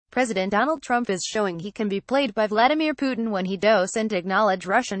President Donald Trump is showing he can be played by Vladimir Putin when he doesn't acknowledge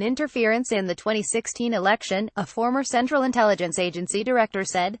Russian interference in the 2016 election, a former Central Intelligence Agency director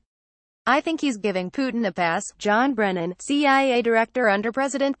said. "I think he's giving Putin a pass," John Brennan, CIA director under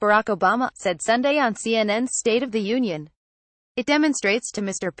President Barack Obama, said Sunday on CNN's State of the Union. "It demonstrates to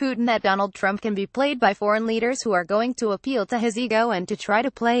Mr. Putin that Donald Trump can be played by foreign leaders who are going to appeal to his ego and to try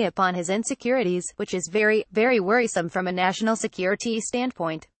to play upon his insecurities, which is very, very worrisome from a national security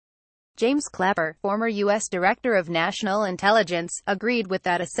standpoint." James Clapper, former U.S. Director of National Intelligence, agreed with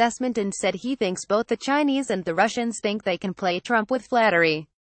that assessment and said he thinks both the Chinese and the Russians think they can play Trump with flattery.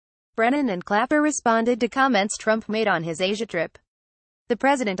 Brennan and Clapper responded to comments Trump made on his Asia trip. The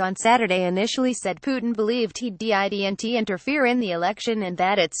president on Saturday initially said Putin believed he didn't interfere in the election and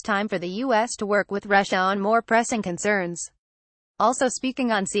that it's time for the U.S. to work with Russia on more pressing concerns. Also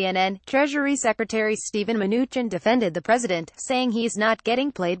speaking on CNN, Treasury Secretary Steven Mnuchin defended the president, saying he's not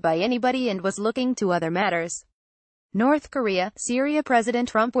getting played by anybody and was looking to other matters. North Korea, Syria. President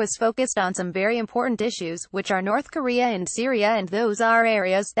Trump was focused on some very important issues, which are North Korea and Syria, and those are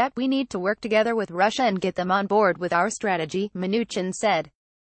areas that we need to work together with Russia and get them on board with our strategy, Mnuchin said.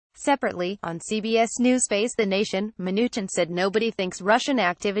 Separately, on CBS News' Face the Nation, Mnuchin said nobody thinks Russian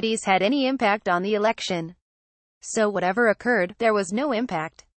activities had any impact on the election. So whatever occurred, there was no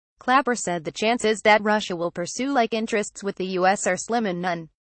impact. Clapper said the chances that Russia will pursue like interests with the U.S. are slim and none.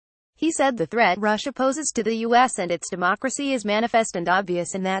 He said the threat Russia poses to the U.S. and its democracy is manifest and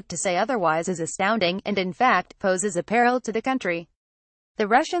obvious, and that to say otherwise is astounding, and in fact, poses a peril to the country. The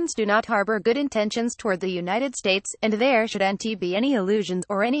Russians do not harbor good intentions toward the United States, and there shouldn't be any illusions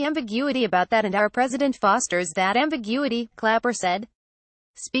or any ambiguity about that, and our president fosters that ambiguity, Clapper said.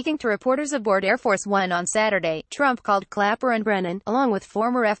 Speaking to reporters aboard Air Force One on Saturday, Trump called Clapper and Brennan, along with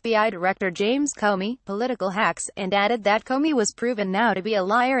former FBI Director James Comey, political hacks, and added that Comey was proven now to be a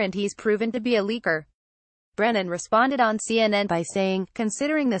liar and he's proven to be a leaker. Brennan responded on CNN by saying,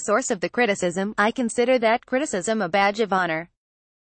 "Considering the source of the criticism, I consider that criticism a badge of honor."